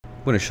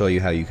I'm going to show you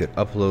how you could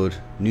upload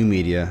new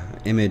media,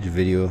 image,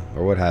 video,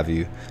 or what have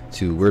you,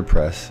 to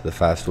WordPress the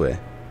fast way.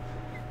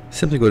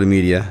 Simply go to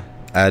Media,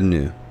 Add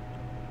New.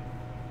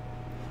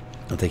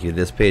 I'll take you to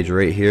this page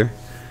right here.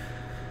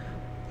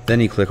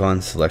 Then you click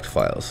on Select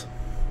Files.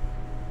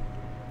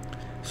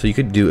 So you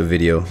could do a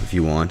video if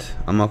you want.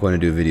 I'm not going to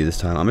do a video this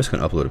time. I'm just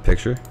going to upload a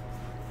picture.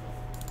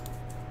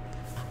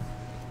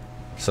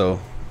 So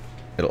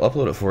it'll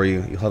upload it for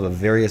you. You'll have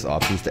various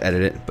options to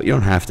edit it, but you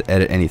don't have to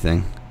edit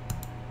anything.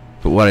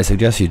 But what I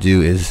suggest you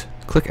do is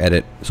click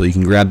Edit so you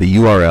can grab the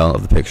URL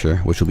of the picture,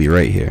 which will be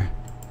right here.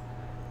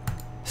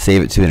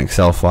 Save it to an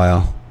Excel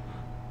file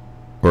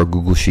or a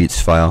Google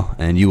Sheets file,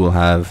 and you will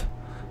have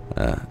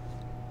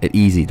it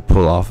easy to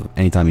pull off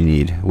anytime you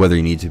need, whether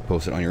you need to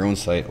post it on your own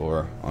site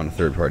or on a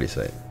third-party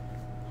site.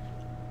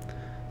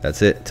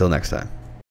 That's it. Till next time.